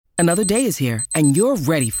Another day is here, and you're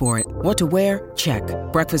ready for it. What to wear? Check.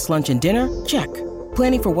 Breakfast, lunch, and dinner? Check.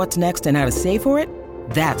 Planning for what's next and how to save for it?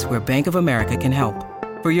 That's where Bank of America can help.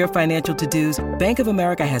 For your financial to-dos, Bank of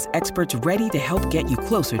America has experts ready to help get you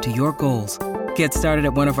closer to your goals. Get started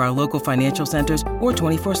at one of our local financial centers or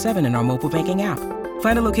 24/7 in our mobile banking app.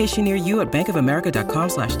 Find a location near you at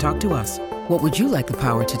bankofamerica.com/talktous. What would you like the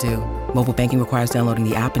power to do? Mobile banking requires downloading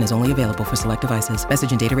the app and is only available for select devices.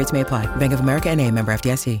 Message and data rates may apply. Bank of America N.A., member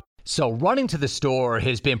FDIC. So running to the store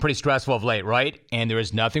has been pretty stressful of late, right? And there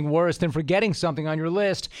is nothing worse than forgetting something on your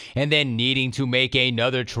list and then needing to make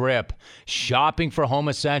another trip. Shopping for home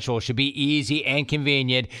essentials should be easy and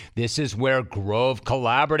convenient. This is where Grove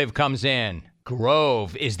Collaborative comes in.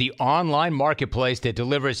 Grove is the online marketplace that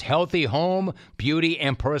delivers healthy home, beauty,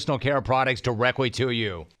 and personal care products directly to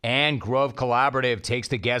you. And Grove Collaborative takes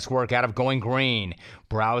the guesswork out of going green.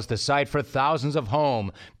 Browse the site for thousands of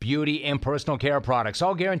home, beauty, and personal care products,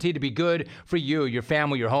 all guaranteed to be good for you, your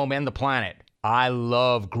family, your home, and the planet. I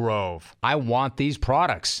love Grove. I want these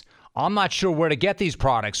products. I'm not sure where to get these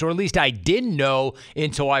products, or at least I didn't know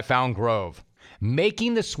until I found Grove.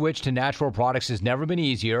 Making the switch to natural products has never been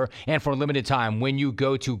easier, and for a limited time, when you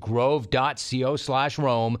go to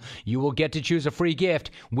grove.co/Rome, you will get to choose a free gift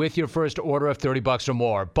with your first order of $30 or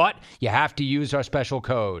more. But you have to use our special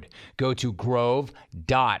code. Go to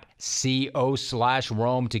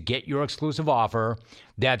grove.co/Rome to get your exclusive offer.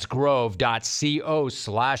 That's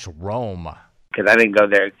grove.co/Rome. Because I didn't go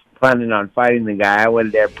there planning on fighting the guy. I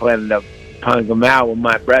went there planning to punk him out with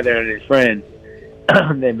my brother and his friends.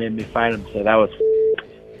 They made me fight him, so that was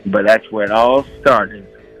but that's where it all started.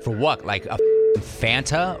 For what? Like a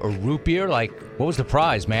Fanta or root beer? Like, what was the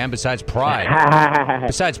prize, man, besides pride?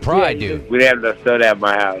 Besides pride, dude. We didn't have no soda at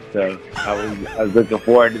my house, so I was looking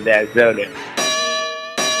forward to that soda.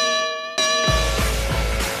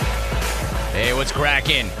 Hey, what's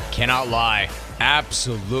cracking? Cannot lie.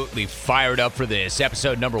 Absolutely fired up for this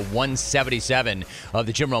episode number 177 of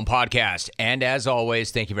the Jim Rome Podcast. And as always,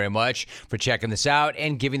 thank you very much for checking this out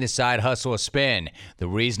and giving the side hustle a spin. The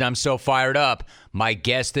reason I'm so fired up, my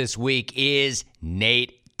guest this week is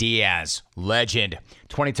Nate Diaz, legend,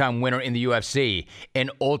 20-time winner in the UFC, an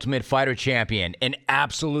Ultimate Fighter champion, an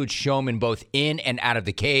absolute showman both in and out of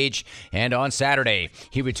the cage. And on Saturday,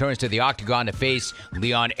 he returns to the octagon to face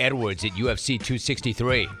Leon Edwards at UFC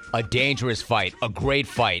 263. A dangerous fight, a great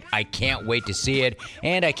fight. I can't wait to see it,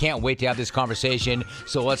 and I can't wait to have this conversation.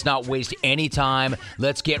 So let's not waste any time.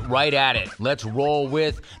 Let's get right at it. Let's roll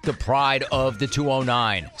with the pride of the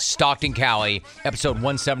 209. Stockton, Cali, episode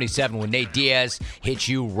 177 with Nate Diaz hits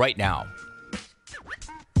you right now.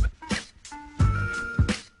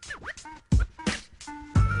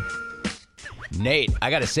 Nate, I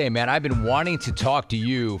got to say, man, I've been wanting to talk to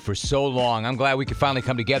you for so long. I'm glad we could finally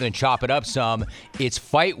come together and chop it up some. It's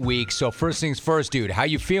fight week, so first things first, dude. How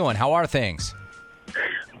you feeling? How are things?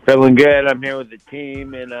 Feeling good. I'm here with the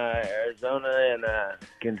team in Arizona and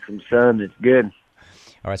getting some sun. It's good.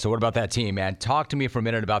 All right, so what about that team, man? Talk to me for a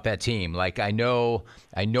minute about that team. Like, I think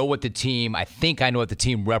I know what the team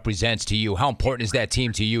represents to you. How important is that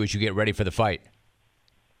team to you as you get ready for the fight?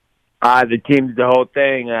 The team's the whole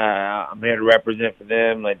thing. I'm here to represent for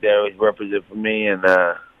them like they always represent for me, and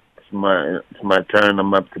it's my turn.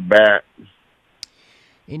 I'm up to bat.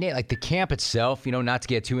 Hey, Nate, like the camp itself, not to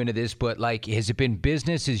get too into this, but like, has it been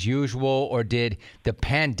business as usual, or did the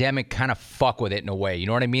pandemic kind of fuck with it in a way? You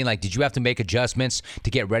know what I mean? Like, did you have to make adjustments to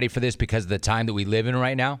get ready for this because of the time that we live in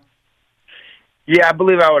right now? Yeah, I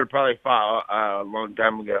believe I would have probably fought a long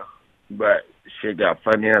time ago, but shit got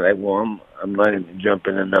funny. I'm learning to jump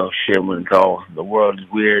into no shit when it's all the world is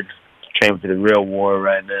weird. Training for the real war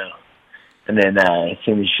right now, and then as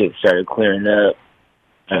soon as shit started clearing up,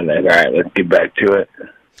 I'm like, all right, let's get back to it.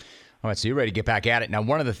 All right, so you're ready to get back at it. Now,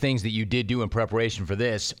 one of the things that you did do in preparation for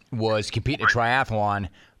this was compete in a triathlon.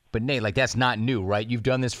 But, Nate, like, that's not new, right? You've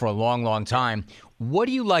done this for a long, long time. What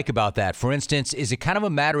do you like about that? For instance, is it kind of a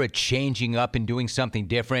matter of changing up and doing something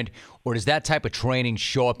different, or does that type of training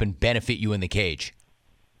show up and benefit you in the cage?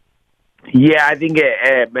 Yeah, I think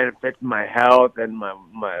it benefits my health and my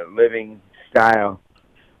living style,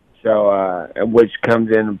 so which comes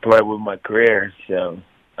in play with my career. So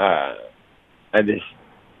I just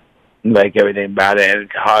like everything about it, and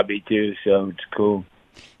it's a hobby too, so it's cool.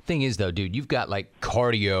 Thing is, though, dude, you've got like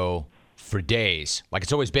cardio for days. Like,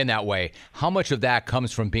 it's always been that way. How much of that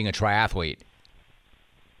comes from being a triathlete?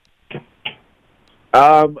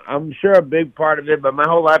 I'm sure a big part of it, but my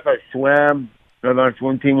whole life I swam. I was on a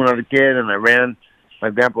swim team when I was a kid, and I ran. My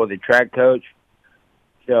grandpa was a track coach.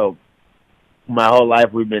 So my whole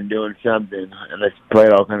life we've been doing something, and I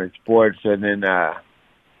played all kinds of sports. And then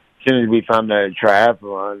soon as we found the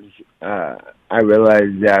triathlons, I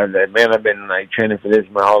realized that man, I've been like training for this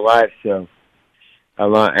my whole life. So,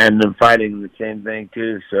 and then fighting the same thing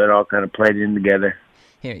too. So it all kind of played in together.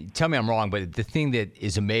 Hey, tell me I'm wrong, but the thing that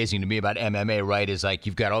is amazing to me about MMA, right, is like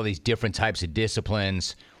you've got all these different types of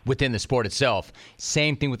disciplines within the sport itself.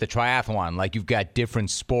 Same thing with the triathlon. Like you've got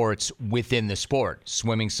different sports within the sport: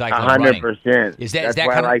 swimming, cycling, running. 100%. Is That's that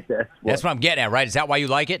why kind I like that sport. That's what I'm getting at, right? Is that why you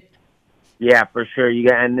like it? Yeah, for sure.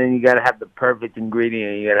 And then you got to have the perfect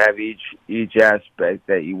ingredient. You got to have each aspect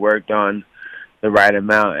that you worked on the right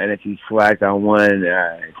amount. And if you slack on one,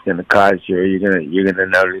 it's going to cause you. You're gonna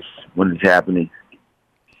notice when it's happening.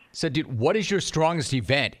 So, dude, what is your strongest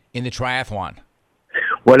event in the triathlon?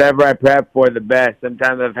 Whatever I prep for, the best.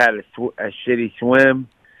 Sometimes I've had a shitty swim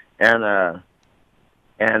and a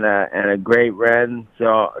great run.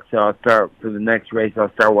 So I'll start for the next race.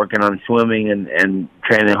 I'll start working on swimming and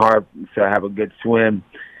training hard so I have a good swim.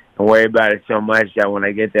 And worry about it so much that when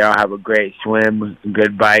I get there, I'll have a great swim, a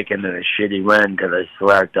good bike, and then a shitty run because I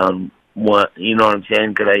slacked on one. You know what I'm saying?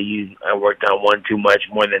 Because I worked on one too much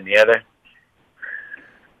more than the other.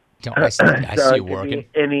 I see you working.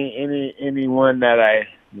 Anyone that I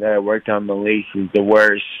worked on the least is the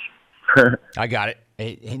worst. I got it.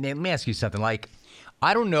 Hey, let me ask you something. Like,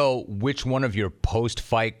 I don't know which one of your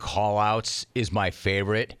post-fight call-outs is my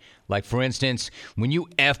favorite. Like, for instance, when you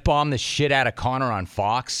F-bombed the shit out of Conor on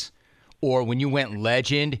Fox, or when you went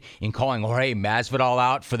legend in calling Jorge Masvidal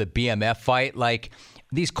out for the BMF fight. Like,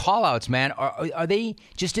 these call-outs, man, are they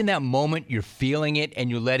just in that moment you're feeling it and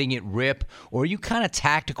you're letting it rip? Or are you kind of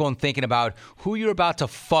tactical and thinking about who you're about to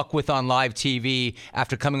fuck with on live TV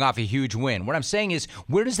after coming off a huge win? What I'm saying is,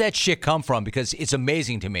 where does that shit come from? Because it's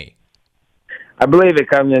amazing to me. I believe it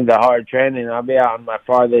comes into hard training. I'll be out on my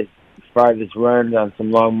farthest runs on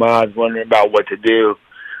some long miles wondering about what to do,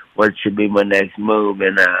 what should be my next move,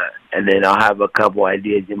 and then I'll have a couple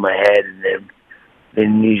ideas in my head, and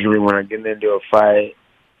then usually when I get into a fight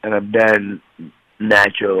and I'm done,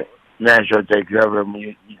 natural takes over.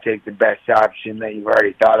 You take the best option that you've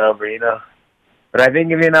already thought over, you know. But I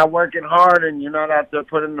think if you're not working hard and you're not out there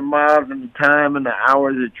putting the miles and the time and the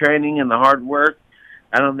hours of training and the hard work,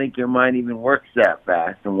 I don't think your mind even works that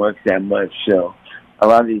fast and works that much. So a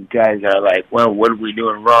lot of these guys are like, well, what are we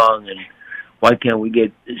doing wrong? And why can't we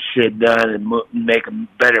get this shit done and make a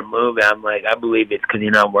better move? And I'm like, I believe it's because you're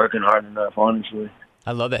not working hard enough, honestly.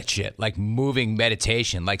 I love that shit. Like moving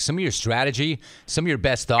meditation. Like some of your strategy, some of your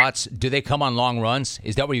best thoughts, do they come on long runs?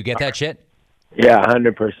 Is that where you get that shit? Yeah,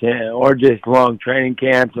 100%. Or just long training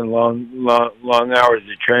camps and long hours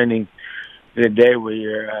of training in a day where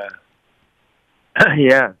you're,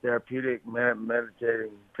 therapeutic, meditating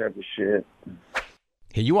type of shit.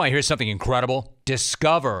 Hey, you want to hear something incredible?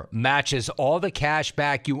 Discover matches all the cash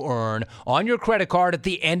back you earn on your credit card at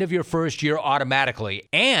the end of your first year automatically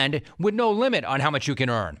and with no limit on how much you can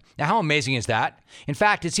earn. Now, how amazing is that? In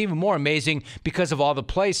fact, it's even more amazing because of all the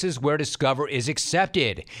places where Discover is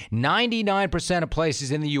accepted. 99% of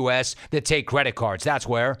places in the U.S. that take credit cards, that's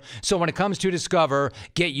where. So when it comes to Discover,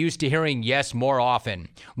 get used to hearing yes more often.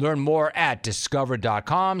 Learn more at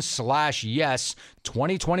discover.com/yes.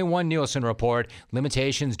 2021 Nielsen Report.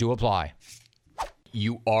 Limitations do apply.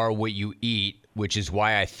 You are what you eat, which is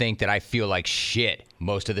why I think that I feel like shit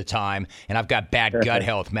most of the time, and I've got bad gut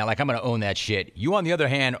health, man. Like, I'm going to own that shit. You, on the other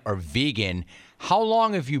hand, are vegan. How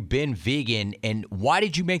long have you been vegan, and why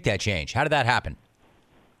did you make that change? How did that happen?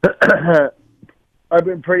 I've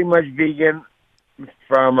been pretty much vegan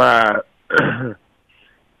from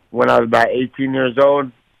when I was about 18 years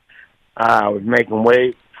old. I was making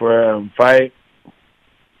weight for a fight.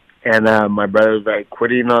 And my brother was like,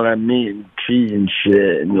 quit eating all that meat and cheese and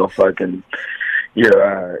shit, and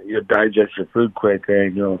you'll digest your food quicker,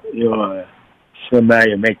 and you'll slim out,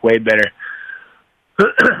 you'll make way better.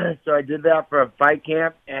 So I did that for a fight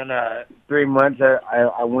camp, and 3 months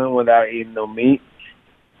I went without eating no meat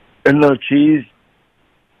and no cheese,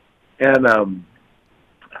 and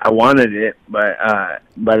I wanted it, but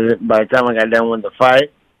by the time I got done with the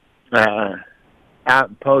fight,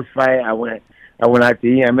 post fight, I went out to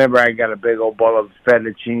eat. I remember I got a big old bowl of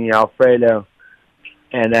fettuccine Alfredo,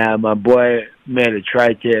 and my boy made a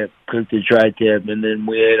tri-tip, cooked a tri-tip, and then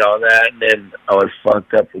we ate all that, and then I was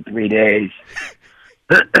fucked up for 3 days.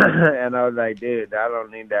 And I was like, dude, I don't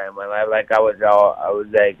need that in my life. Like,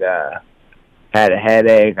 had a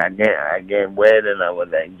headache, I gained weight, and I was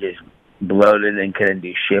like just bloated and couldn't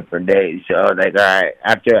do shit for days. So I was like, all right,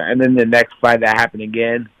 and then the next fight that happened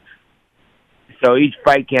again. So each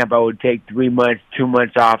fight camp, I would take 3 months, 2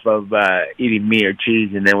 months off of eating meat or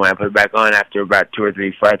cheese, and then when I put it back on after about 2 or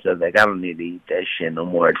 3 fights, I was like, I don't need to eat that shit no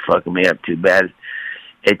more. It's fucking me up too bad.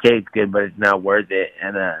 it tastes good, but it's not worth it.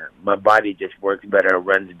 And my body just works better,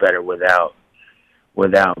 runs better without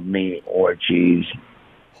meat or cheese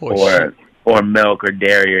or milk or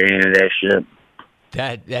dairy or any of that shit.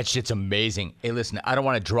 That shit's amazing. Hey, listen, I don't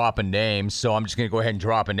want to drop a name, so I'm just going to go ahead and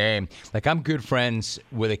drop a name. Like, I'm good friends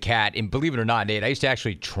with a cat, and believe it or not, Nate, I used to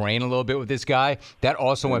actually train a little bit with this guy. That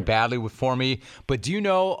also went badly for me. But do you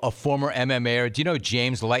know a former MMAer? Do you know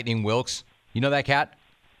James Lightning Wilkes? You know that cat?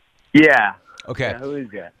 Yeah. Okay. Yeah, who is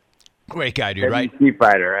that? Great guy, dude, right? WC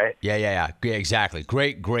fighter, right? Yeah, exactly.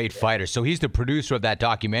 Great fighter. So he's the producer of that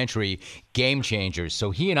documentary, Game Changers.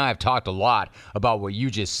 So he and I have talked a lot about what you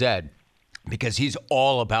just said, because he's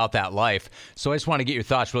all about that life. So I just want to get your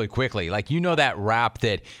thoughts really quickly. Like, you know that rap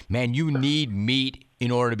that, man, you need meat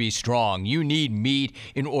in order to be strong. You need meat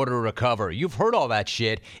in order to recover. You've heard all that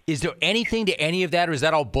shit. Is there anything to any of that, or is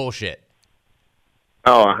that all bullshit?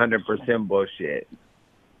 Oh, 100% bullshit.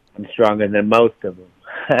 I'm stronger than most of them.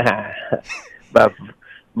 But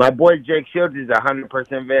my boy Jake Shields is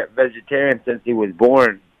 100% vegetarian since he was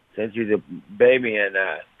born, since he was a baby, and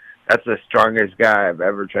that's the strongest guy I've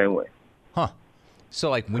ever trained with. Huh. So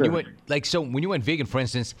like when you went vegan, for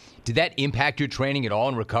instance, did that impact your training at all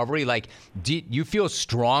in recovery? Like, did you feel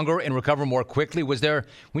stronger and recover more quickly? Was there,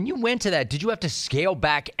 when you went to that, did you have to scale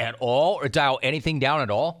back at all or dial anything down at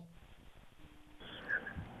all?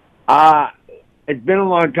 It's been a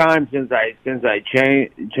long time since I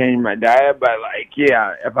changed my diet, but like,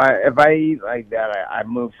 yeah, if I eat like that, I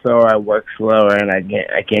move slower, I work slower, and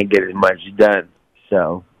I can't get as much done.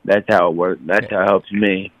 So that's how it works. That's how it helps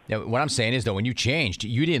me. Now, what I'm saying is, though, when you changed,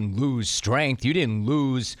 you didn't lose strength. You didn't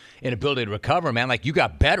lose an ability to recover, man. Like, you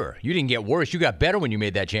got better. You didn't get worse. You got better when you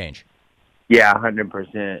made that change. Yeah,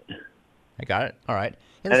 100%. I got it. All right.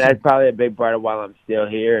 And that's probably a big part of why I'm still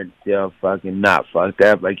here and still fucking not fucked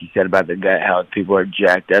up. Like you said about the gut health, people are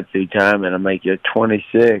jacked up through time, and I'm like, you're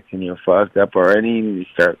 26 and you're fucked up already. You need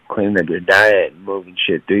to start cleaning up your diet and moving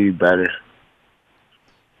shit through you better.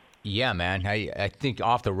 Yeah, man. I think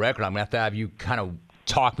off the record, I'm going to have you kind of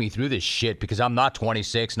talk me through this shit, because I'm not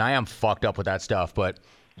 26 and I am fucked up with that stuff, but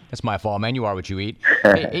that's my fault, man. You are what you eat.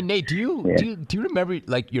 Hey, Nate, do you remember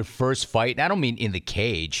like your first fight? And I don't mean in the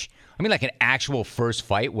cage. I mean like an actual first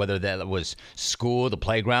fight, whether that was school, the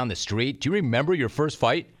playground, the street. Do you remember your first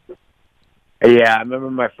fight? Yeah, I remember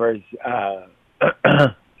my first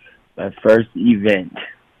event.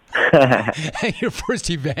 Your first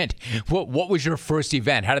event. What was your first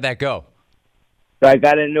event? How did that go? So I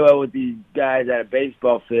got into it with these guys at a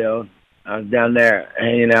baseball field. I was down there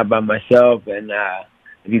hanging out by myself, and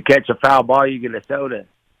if you catch a foul ball, you get a soda.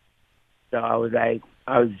 So I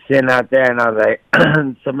was sitting out there, and I was like,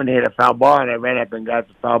 somebody hit a foul ball, and I ran up and got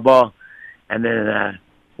the foul ball. And then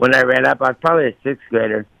when I ran up, I was probably a sixth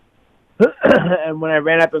grader. And when I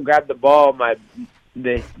ran up and grabbed the ball,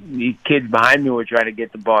 these kids behind me were trying to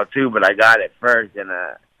get the ball too, but I got it first, and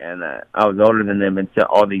I was older than them, and so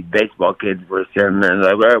all these baseball kids were sitting there and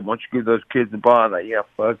like, "Hey, why don't you give those kids the ball?" I'm like, "Yeah,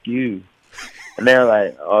 fuck you." And they were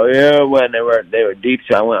like, "Oh yeah," when they were deep.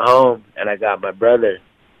 So I went home and I got my brother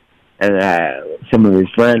and some of his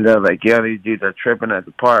friends. I was like, "Yeah, these dudes are tripping at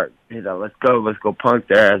the park." He's like, let's go punk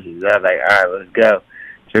their asses." I was like, "All right, let's go."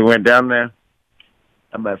 So we went down there,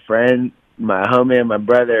 and my friend, my homie, and my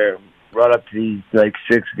brother brought up to these like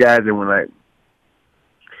six guys, and we're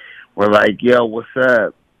like, "Yo, what's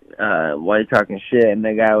up? Why you talking shit?" And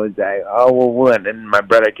the guy was like, "Oh, well, what?" And my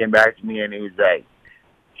brother came back to me, and he was like,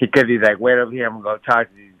 because he's like, "Wait over here, I'm going to go talk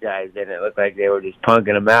to these guys." And it looked like they were just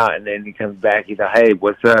punking him out. And then he comes back, he's like, "Hey,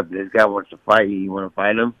 what's up? This guy wants to fight you. You want to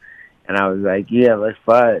fight him?" And I was like, "Yeah, let's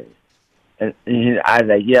fight." And I was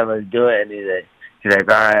like, "Yeah, let's do it." And he's like,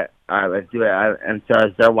 all right, let's do it. And so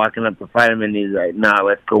I started walking up to fight him, and he's like, "Nah,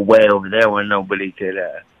 let's go way over there where nobody could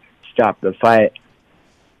stop the fight."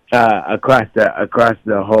 Across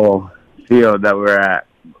the whole field that we're at,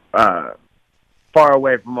 far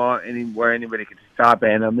away from anywhere anybody could stop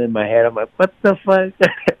it. And I'm in my head, I'm like, what the fuck?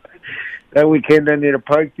 Then we came down here to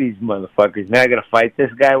park these motherfuckers. Now I gotta fight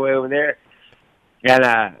this guy way over there. And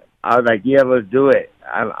I was like, yeah, let's do it.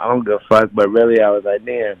 I don't give a fuck, but really I was like,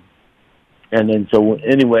 damn. And then so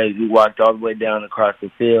anyways, we walked all the way down across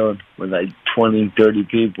the field with like 20, 30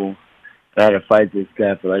 people. I had to fight this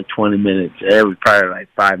guy for like 20 minutes. It was probably like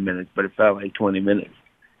 5 minutes, but it felt like 20 minutes.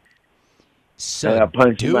 So, I got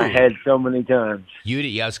punched in my head so many times.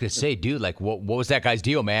 I was going to say, dude, like, what was that guy's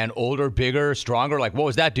deal, man? Older, bigger, stronger? Like, what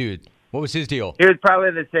was that dude? What was his deal? He was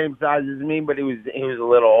probably the same size as me, but he was a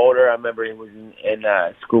little older. I remember he was in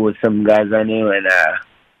school with some guys I knew, and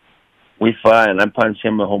we fought, and I punched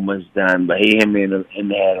him a whole bunch of times, but he hit me in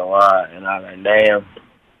the head a lot, and I was like, damn.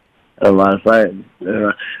 A lot of fighting.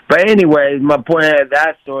 But anyway, my point of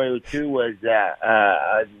that story too was that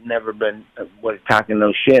I've never was talking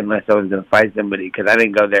no shit unless I was going to fight somebody, because I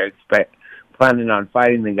didn't go there planning on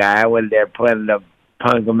fighting the guy. I went there planning to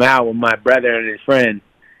punk him out with my brother and his friend,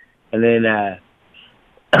 and then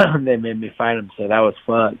they made me fight him, so that was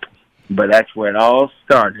fun. But that's where it all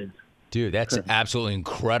started. Dude, that's absolutely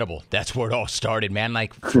incredible. That's where it all started, man.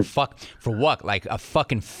 Like, for what? Like a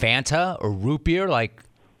fucking Fanta or root beer? Like,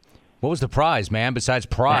 what was the prize, man? Besides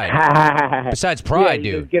pride. Besides pride,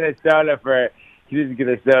 dude. Dude. Just get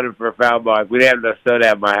a soda for a foul ball. We didn't have no soda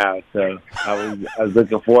at my house, so I was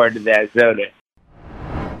looking forward to that soda.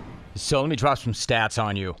 So let me drop some stats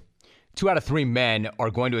on you. 2 out of 3 men are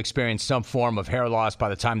going to experience some form of hair loss by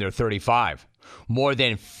the time they're 35. More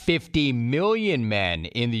than 50 million men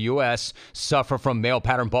in the U.S. suffer from male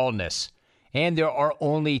pattern baldness. And there are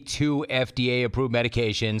only 2 FDA-approved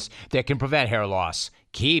medications that can prevent hair loss.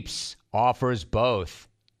 Keeps offers both.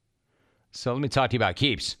 So let me talk to you about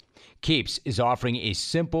Keeps. Keeps is offering a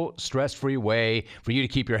simple, stress-free way for you to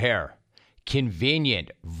keep your hair.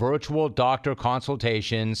 Convenient virtual doctor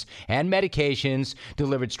consultations and medications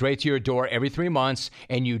delivered straight to your door every 3 months,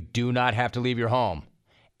 and you do not have to leave your home.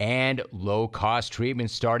 And low-cost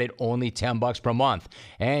treatments start at only $10 per month,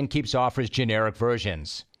 and Keeps offers generic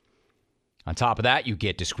versions. On top of that, you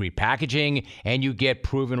get discreet packaging, and you get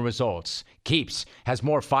proven results. Keeps has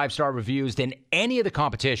more 5-star reviews than any of the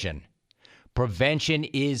competition. Prevention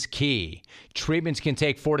is key. Treatments can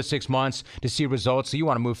take 4 to 6 months to see results, so you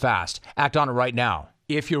want to move fast. Act on it right now.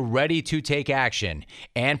 If you're ready to take action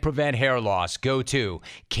and prevent hair loss, go to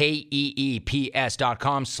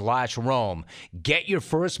keeps.com/Rome. Get your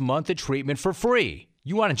first month of treatment for free.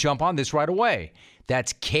 You want to jump on this right away.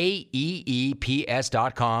 That's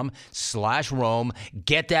keeps.com/Rome.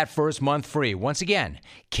 Get that first month free. Once again,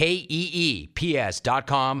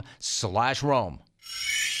 keeps.com/Rome.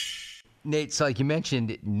 Nate, so like you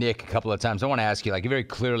mentioned Nick a couple of times. I want to ask you, like, very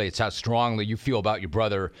clearly, it's how strongly you feel about your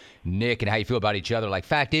brother Nick and how you feel about each other. Like,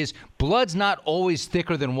 fact is, blood's not always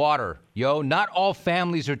thicker than water, yo. Not all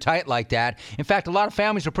families are tight like that. In fact, a lot of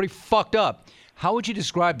families are pretty fucked up. How would you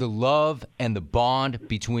describe the love and the bond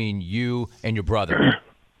between you and your brother?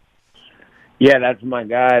 Yeah, that's my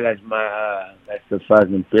guy. That's that's the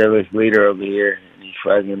fucking fearless leader over here. And he's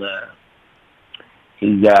fucking,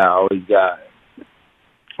 he's always got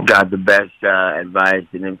the best advice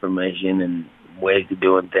and information and ways of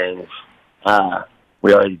doing things.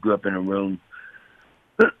 We always grew up in a room.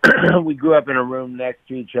 We grew up in a room next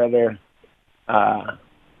to each other.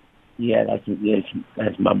 Yeah, that's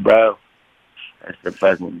my bro. That's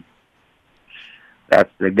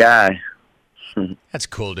the guy. That's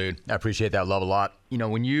cool, dude. I appreciate that love a lot. You know,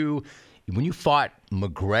 when you fought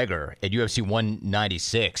McGregor at UFC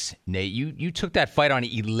 196, Nate, you took that fight on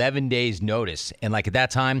 11 days' notice. And, like, at that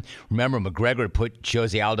time, remember, McGregor put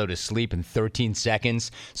Jose Aldo to sleep in 13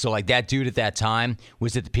 seconds. So, like, that dude at that time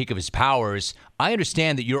was at the peak of his powers. I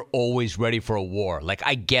understand that you're always ready for a war. Like,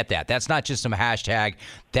 I get that. That's not just some hashtag.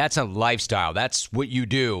 That's a lifestyle. That's what you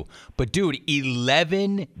do. But, dude,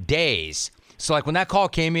 11 days. So, like, when that call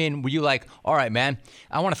came in, were you like, all right, man,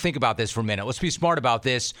 I want to think about this for a minute. Let's be smart about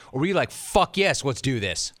this. Or were you like, fuck yes, let's do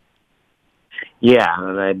this? Yeah,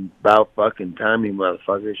 and about fucking time, you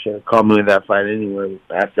motherfucker. Should have called me with that fight anyway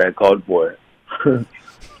after I called for it.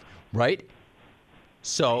 Right?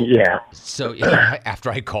 So, yeah. So, yeah,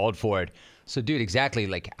 after I called for it. So, dude, exactly,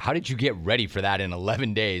 like, how did you get ready for that in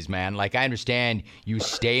 11 days, man? Like, I understand you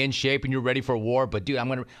stay in shape and you're ready for war, but, dude, I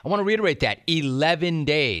want to reiterate that. 11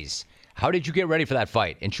 days. How did you get ready for that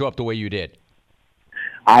fight and show up the way you did?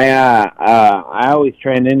 I always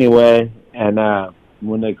train anyway, and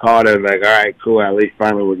when they called, I was like, all right, cool. At least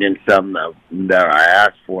finally we're getting something that I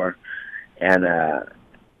asked for, and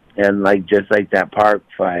like just like that park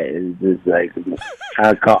fight, it's just like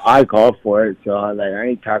I called for it, so I was like, I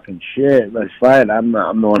ain't talking shit. Let's fight. I'm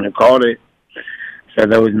the one who called it, so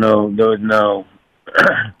there was no,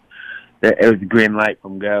 it was a green light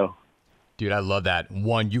from go. Dude, I love that.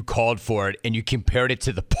 One, you called for it, and you compared it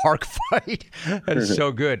to the park fight. That is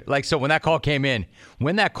so good. Like, so when that call came in,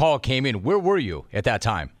 where were you at that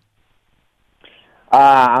time?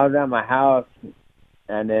 I was at my house,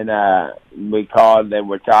 and then we called, and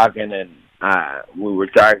we're talking, and we were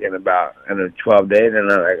talking about 12 days,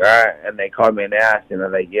 and I was like, all right, and they called me and asked, and I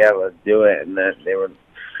was like, yeah, let's do it, and then they were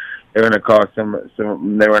going to call they were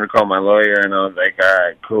going to call my lawyer, and I was like, all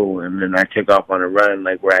right, cool. And then I took off on a run,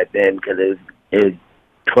 like, right then, because it was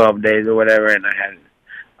 12 days or whatever, and I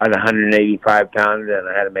was 185 pounds, and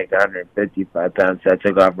I had to make 155 pounds, so I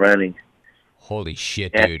took off running. Holy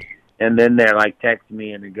shit, dude. and then they're like texting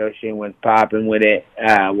me and negotiating with popping with it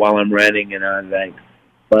while I'm running, and I was like,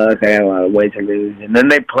 fuck, I got a lot of weight to lose. And then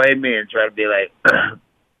they played me and tried to be like,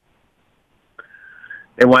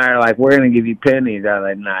 they wanted like, we're gonna give you pennies. I was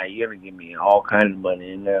like, nah, you're gonna give me all kinds of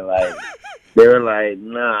money. And they were like,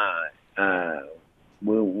 nah,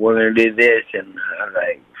 we're gonna do this. And I was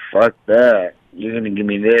like, fuck that. You're gonna give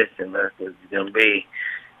me this, and that's what it's gonna be.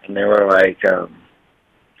 And they were like,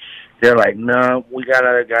 they're like, no, we got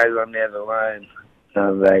other guys on the other line. I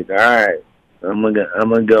was like, all right, I'm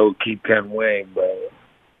gonna go keep cutting weight, but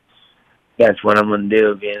that's what I'm gonna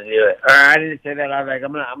do. I didn't say that. I was like,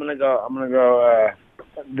 I'm gonna go.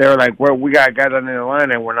 They were like, well, we got guys on the other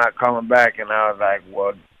line, and we're not calling back. And I was like,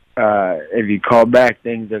 well, if you call back,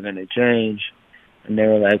 things are gonna change. And they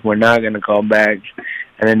were like, we're not gonna call back.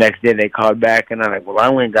 And the next day they called back, and I'm like, well, I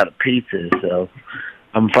went and got a pizza, so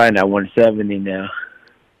I'm fighting at 170 now.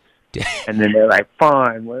 And then they're like,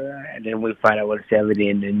 fine. And then we fight at 170,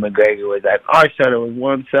 and then McGregor was like, oh, I said it was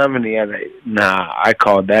 170. I was like, nah, I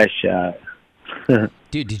called that shot.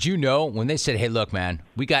 Dude, did you know when they said, hey, look, man,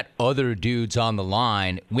 we got other dudes on the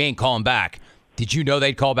line, we ain't calling back, did you know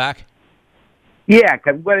they'd call back? Yeah,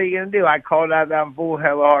 because what are you going to do? I called out that full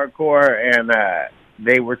hella hardcore, and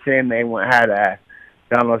they were saying they had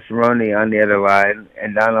Donald Cerrone on the other line,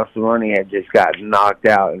 and Donald Cerrone had just got knocked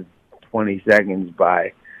out in 20 seconds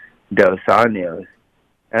by Dos Anjos.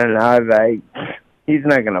 And I was like, he's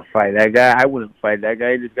not going to fight that guy. I wouldn't fight that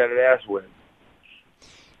guy. He just got his ass whipped.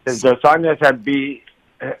 Because Dos Anjos had beat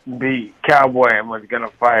Cowboy and was going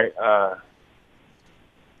to fight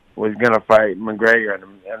McGregor, and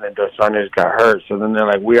then Dos Anjos got hurt. So then they're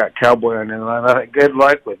like, we got Cowboy on the line. I'm like, good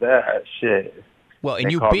luck with that shit. Well, and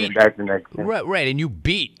they you beat back the next day. Right, and you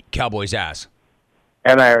beat Cowboy's ass.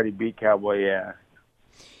 And I already beat Cowboy, yeah.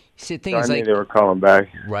 See, the thing so is, I knew like, they were calling back.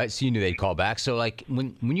 Right, so you knew they'd call back. So, like,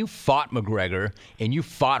 when you fought McGregor and you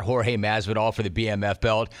fought Jorge Masvidal for the BMF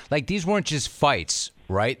belt, like, these weren't just fights,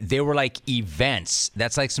 right? They were, like, events.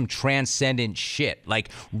 That's, like, some transcendent shit, like,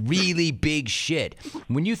 really big shit.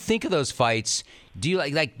 When you think of those fights, do you,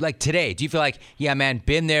 like today, do you feel like, yeah, man,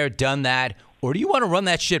 been there, done that, or do you want to run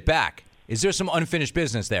that shit back? Is there some unfinished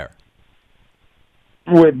business there?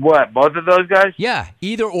 With what? Both of those guys? Yeah,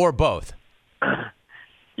 either or both.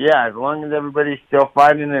 Yeah, as long as everybody's still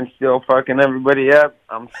fighting and still fucking everybody up,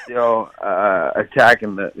 I'm still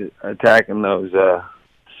attacking those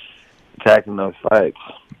fights.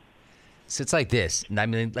 So it's like this. I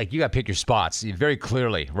mean, like, you got to pick your spots very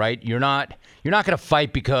clearly, right? You're not going to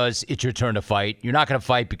fight because it's your turn to fight. You're not going to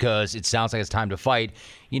fight because it sounds like it's time to fight.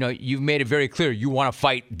 You know, you've made it very clear you want to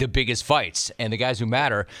fight the biggest fights and the guys who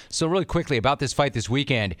matter. So really quickly about this fight this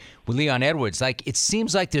weekend with Leon Edwards, like, it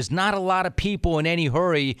seems like there's not a lot of people in any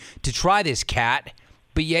hurry to try this cat,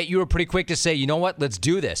 but yet you were pretty quick to say, you know what, let's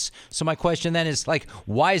do this. So my question then is, like,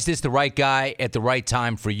 why is this the right guy at the right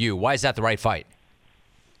time for you? Why is that the right fight?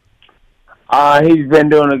 He's been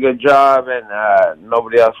doing a good job, and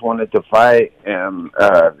nobody else wanted to fight, and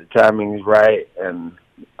the timing's right, and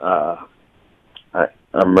I'm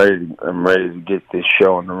ready to get this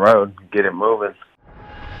show on the road, get it moving.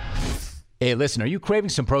 Hey, listen, are you craving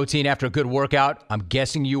some protein after a good workout? I'm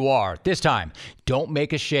guessing you are. This time, don't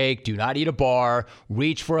make a shake, do not eat a bar,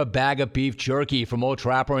 reach for a bag of beef jerky from Old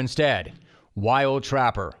Trapper instead. Why Old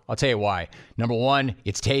Trapper? I'll tell you why. Number one,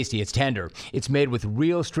 it's tasty, it's tender. It's made with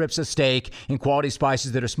real strips of steak and quality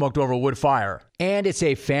spices that are smoked over a wood fire. And it's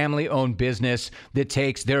a family-owned business that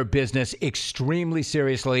takes their business extremely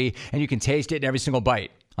seriously, and you can taste it in every single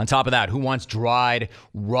bite. On top of that, who wants dried,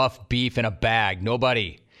 rough beef in a bag?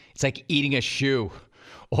 Nobody. It's like eating a shoe.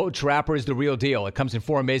 Old Trapper is the real deal. It comes in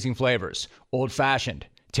 4 amazing flavors: old-fashioned,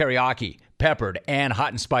 teriyaki, peppered, and hot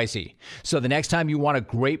and spicy. So the next time you want a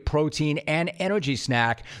great protein and energy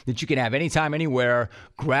snack that you can have anytime, anywhere,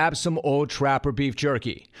 grab some Old Trapper beef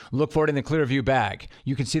jerky. Look for it in the Clearview bag.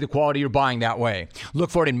 You can see the quality you're buying that way. Look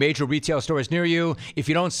for it in major retail stores near you. If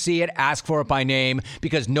you don't see it, ask for it by name,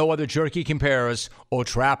 because no other jerky compares. Old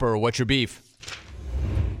Trapper, what's your beef?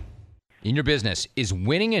 In your business, is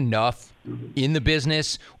winning enough in the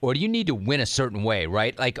business, or do you need to win a certain way,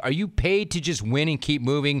 right? Like, are you paid to just win and keep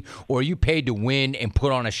moving, or are you paid to win and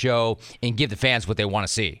put on a show and give the fans what they want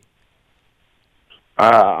to see?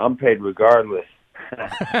 I'm paid regardless.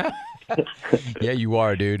 Yeah, you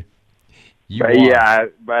are, dude. Yeah,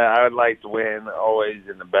 but I would like to win always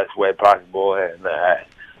in the best way possible, and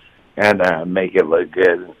make it look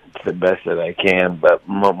good to the best that I can. But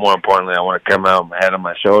more importantly, I want to come out with my head on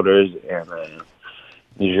my shoulders, and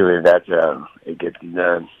usually that's how it gets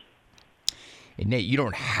done. Hey, Nate, you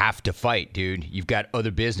don't have to fight, dude. You've got other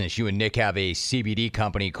business. You and Nick have a CBD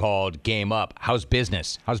company called Game Up. How's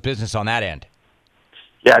business? How's business on that end?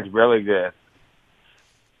 Yeah, it's really good.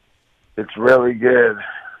 It's really good.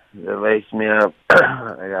 They laced me up.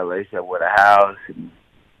 I got laced up with a house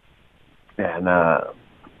and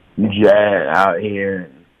jet out here.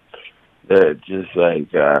 That just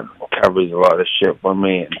covers a lot of shit for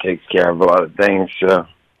me and takes care of a lot of things. So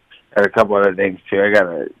I got a couple other things too. I got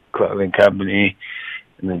a clothing company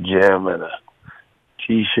and the gym and a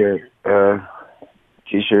t-shirt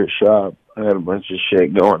shop. I got a bunch of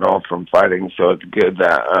shit going on from fighting, so it's good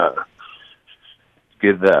that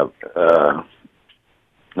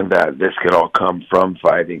that this could all come from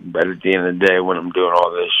fighting. But at the end of the day, when I'm doing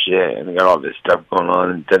all this shit and I got all this stuff going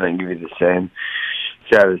on, it doesn't give you the same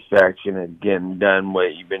satisfaction as getting done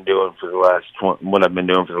what you've been doing for the last what I've been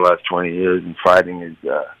doing for the last 20 years. And fighting is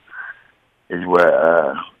what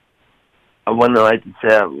I wouldn't like to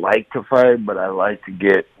say I like to fight, but I like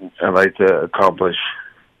to accomplish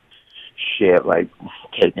shit like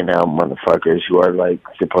taking out motherfuckers who are like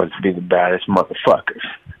supposed to be the baddest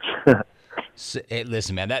motherfuckers. So, hey,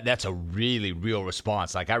 listen, man, that's a really real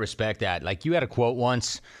response. Like, I respect that. Like, you had a quote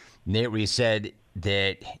once, Nate, where you said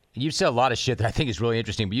that you said a lot of shit that I think is really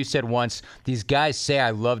interesting, but you said once, these guys say I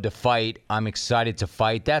love to fight, I'm excited to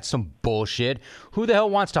fight. That's some bullshit. Who the hell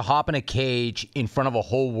wants to hop in a cage in front of a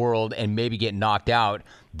whole world and maybe get knocked out?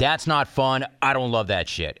 That's not fun. I don't love that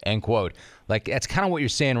shit. End quote. Like, that's kind of what you're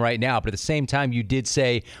saying right now, but at the same time, you did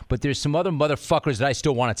say, but there's some other motherfuckers that I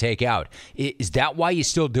still want to take out. Is that why you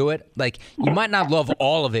still do it? Like, you might not love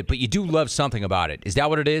all of it, but you do love something about it. Is that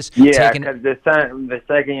what it is? Yeah, because the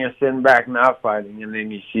second you're sitting back not fighting, and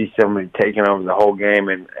then you see somebody taking over the whole game,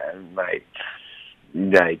 and like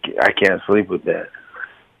I can't sleep with that.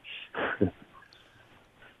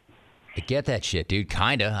 I get that shit, dude.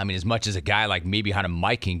 Kinda. I mean, as much as a guy like me behind a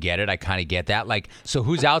mic can get it, I kind of get that. Like, so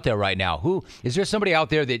who's out there right now? Who is there? Somebody out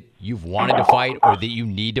there that you've wanted to fight or that you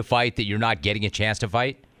need to fight that you're not getting a chance to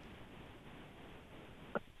fight?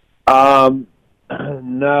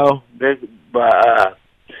 No, but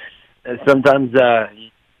sometimes you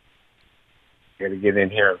got to get in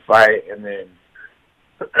here and fight, and then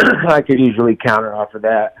I could usually counter off of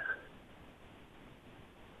that.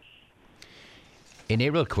 Hey,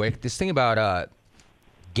 Nate, real quick, this thing about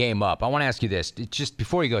Game Up, I want to ask you this. Just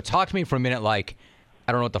before you go, talk to me for a minute like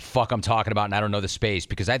I don't know what the fuck I'm talking about and I don't know the space,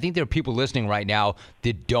 because I think there are people listening right now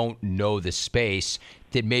that don't know the space,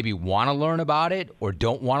 that maybe want to learn about it or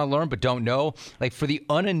don't want to learn but don't know. Like, for the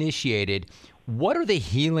uninitiated, what are the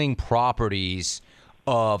healing properties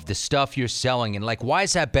of the stuff you're selling, and like, why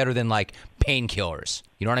is that better than like painkillers?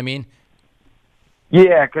 You know what I mean?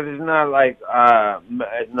 Yeah, because it's not like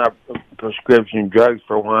it's not prescription drugs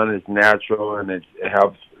for one. It's natural, and it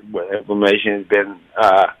helps with inflammation. It's been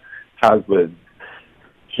helps with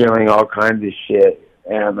healing all kinds of shit.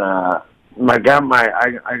 And I got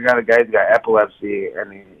a guy who's got epilepsy,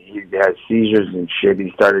 and he has seizures and shit.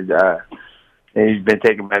 He started and he's been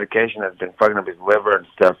taking medication that's been fucking up his liver and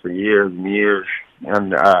stuff for years and years.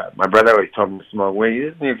 And my brother always told him to smoke weed.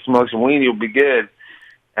 You just need to smoke some weed, you'll be good.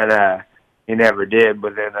 And he never did,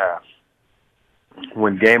 but then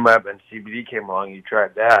when Game Up and CBD came along, he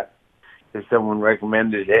tried that because someone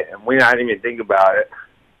recommended it, and we didn't even think about it.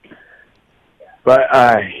 But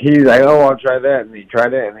he's like, "Oh, I'll try that," and he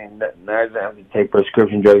tried it, and he now doesn't have to take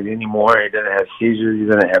prescription drugs anymore. He doesn't have seizures. He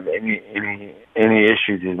doesn't have any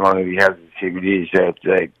issues as long as he has the CBD. So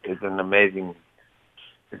it's an amazing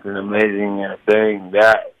thing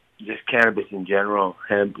that just cannabis in general,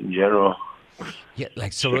 hemp in general. Yeah,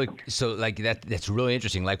 that's really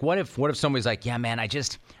interesting. Like, what if somebody's like, yeah, man, I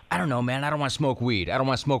don't know, man, I don't want to smoke weed. I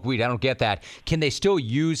don't get that. Can they still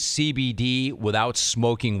use CBD without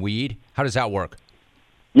smoking weed? How does that work?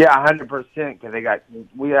 Yeah, 100%. Because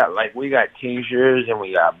we got tinctures and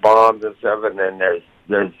we got bombs and stuff, and then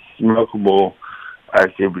there's smokable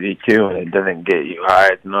CBD too, and it doesn't get you high.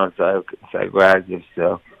 It's not psychoactive,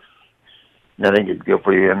 so I think it's good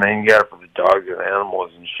for you. And then you got it for the dogs and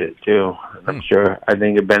animals and shit too. And I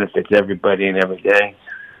think it benefits everybody and every day.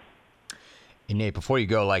 And Nate, before you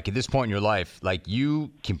go, like, at this point in your life, like,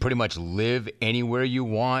 you can pretty much live anywhere you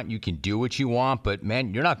want. You can do what you want, but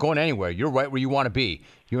man, you're not going anywhere. You're right where you want to be.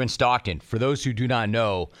 You're in Stockton. For those who do not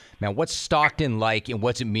know, man, what's Stockton like, and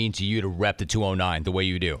what's it mean to you to rep the 209 the way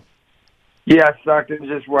you do? Yeah, Stockton's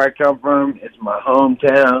just where I come from. It's my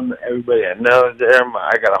hometown. Everybody I know is there.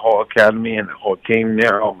 I got a whole academy and a whole team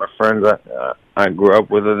there. All my friends I grew up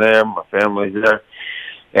with are there. My family's there.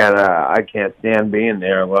 And I can't stand being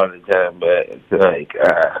there a lot of the time, but it's like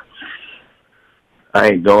I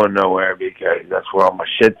ain't going nowhere because that's where all my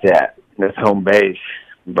shit's at. That's home base.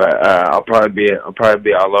 But I'll probably be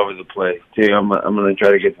all over the place too. I'm gonna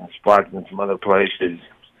try to get some spots in some other places.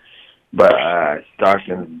 But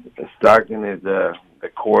Stockton is the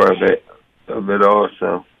core of it all.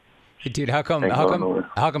 So, hey, dude, how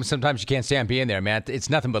come sometimes you can't stand being there, man? It's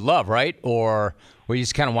nothing but love, right? Or you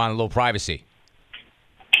just kind of want a little privacy?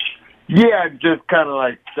 Yeah, just kind of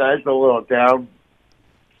like it's a little down,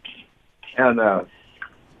 and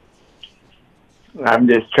I'm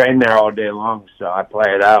just training there all day long, so I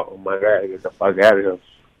play it out. I'm like, I gotta get the fuck out of here. As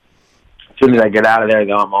soon as I get out of there,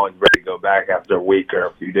 though, I'm always ready to go back after a week or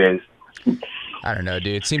a few days. I don't know,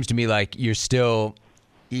 dude. It seems to me like you're still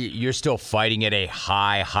fighting at a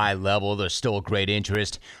high level. There's still a great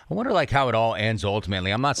interest. I wonder like how it all ends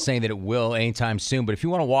ultimately. I'm not saying that it will anytime soon, but if you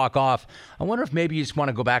want to walk off, I wonder if maybe you just want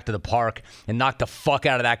to go back to the park and knock the fuck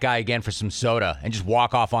out of that guy again for some soda and just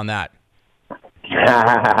walk off on that.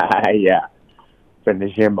 Yeah.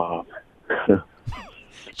 Finish him off.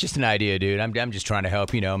 Just an idea, dude. I'm just trying to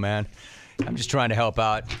help, man. I'm just trying to help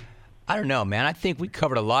out. I don't know, man. I think we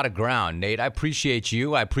covered a lot of ground, Nate. I appreciate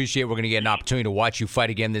you. I appreciate we're going to get an opportunity to watch you fight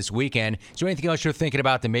again this weekend. Is there anything else you're thinking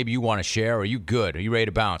about that maybe you want to share? Or are you good? Are you ready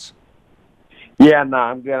to bounce? Yeah, no,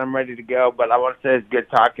 I'm good. I'm ready to go. But I want to say it's good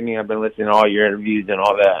talking to you. I've been listening to all your interviews and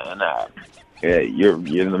all that. And yeah, you're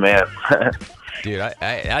the man. Dude,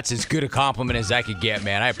 that's as good a compliment as I could get,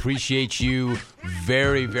 man. I appreciate you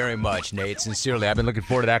very, very much, Nate. Sincerely, I've been looking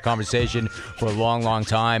forward to that conversation for a long, long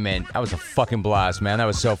time, and that was a fucking blast, man. That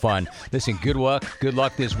was so fun. Listen, good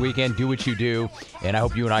luck this weekend. Do what you do, and I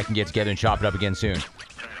hope you and I can get together and chop it up again soon.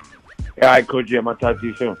 Yeah, all right, cool, Jim. I'll talk to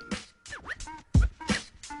you soon.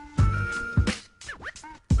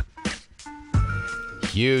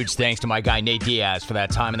 Huge thanks to my guy Nate Diaz for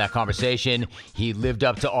that time in that conversation. He lived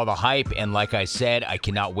up to all the hype, and like I said, I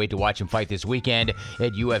cannot wait to watch him fight this weekend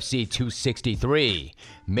at UFC 263.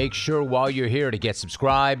 Make sure while you're here to get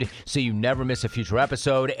subscribed so you never miss a future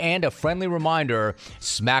episode. And a friendly reminder,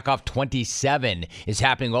 Smack Off 27 is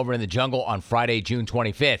happening over in the jungle on Friday, June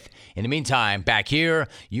 25th. In the meantime, back here,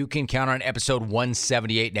 you can count on episode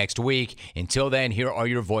 178 next week. Until then, here are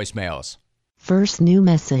your voicemails. First new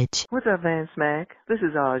message. What's up, Van Smack? This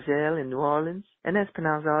is Argel in New Orleans, and that's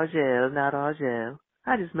pronounced Argel, not Argel.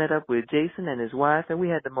 I just met up with Jason and his wife, and we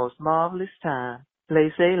had the most marvelous time.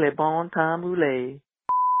 Laissez le bon temps rouler.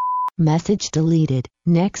 Message deleted.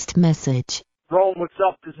 Next message. Rome, what's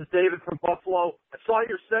up? This is David from Buffalo. I saw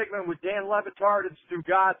your segment with Dan Levitard and Stu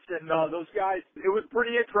Gatz and those guys. It was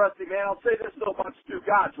pretty interesting, man. I'll say this, though, about Stu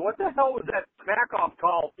Gatz. What the hell was that smack-off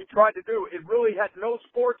call he tried to do? It really had no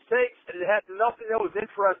sports takes, and it had nothing that was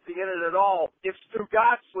interesting in it at all. If Stu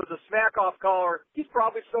Gatz was a smack-off caller, he's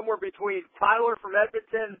probably somewhere between Tyler from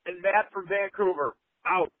Edmonton and Matt from Vancouver.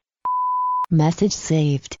 Out. Message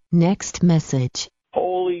saved. Next message.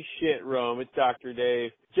 Holy shit, Rome. It's Dr.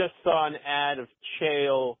 Dave. Just saw an ad of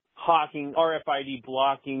Chael hawking RFID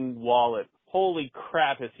blocking wallet. Holy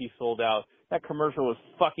crap, has he sold out. That commercial was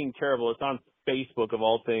fucking terrible. It's on Facebook of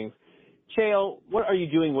all things. Chael, what are you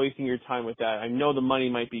doing wasting your time with that? I know the money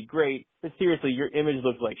might be great, but seriously, your image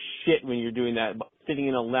looks like shit when you're doing that, sitting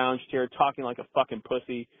in a lounge chair, talking like a fucking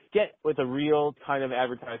pussy. Get with a real kind of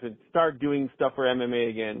advertisement. Start doing stuff for MMA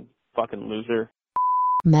again, fucking loser.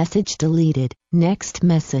 Message deleted. Next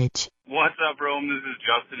message. What's up, Rome? This is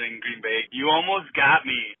Justin in Green Bay. You almost got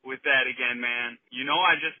me with that again, man. You know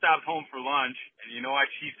I just stopped home for lunch, and you know I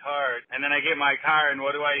cheat hard. And then I get my car, and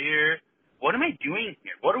what do I hear? What am I doing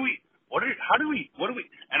here? How do we?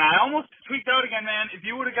 And I almost tweaked out again, man. If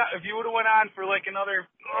you would have went on for like another,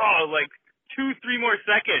 2-3 more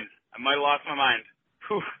seconds, I might have lost my mind.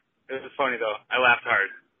 Whew. It was funny though. I laughed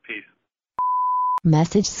hard. Peace.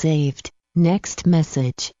 Message saved. Next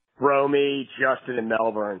message. Romy, Justin in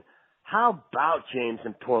Melbourne. How about James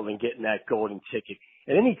in Portland getting that golden ticket?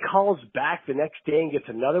 And then he calls back the next day and gets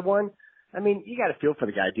another one? I mean, you got to feel for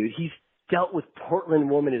the guy, dude. He's dealt with Portland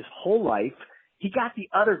women his whole life. He got the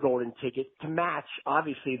other golden ticket to match,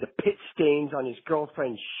 obviously, the pit stains on his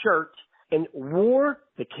girlfriend's shirt and wore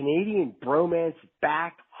the Canadian bromance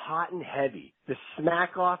back hot and heavy. The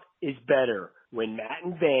smack-off is better when Matt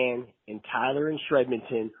and Van and Tyler and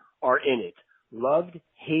Shredmonton are in it. Loved,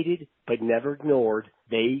 hated, but never ignored.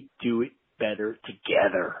 They do it better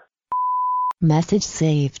together. Message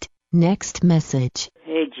saved. Next message.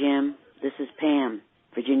 Hey, Jim. This is Pam,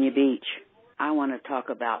 Virginia Beach. I want to talk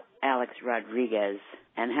about Alex Rodriguez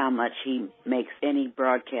and how much he makes any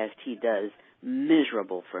broadcast he does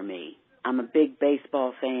miserable for me. I'm a big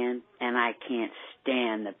baseball fan, and I can't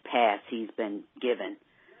stand the pass he's been given.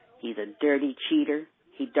 He's a dirty cheater.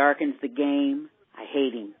 He darkens the game. I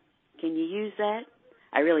hate him. Can you use that?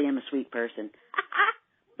 I really am a sweet person.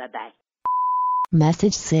 Bye-bye.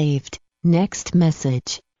 Message saved. Next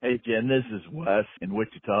message. Hey, Jen, this is Wes in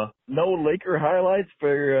Wichita. No Laker highlights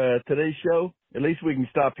for today's show? At least we can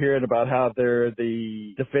stop hearing about how they're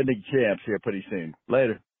the defending champs here pretty soon.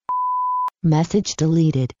 Later. Message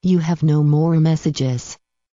deleted. You have no more messages.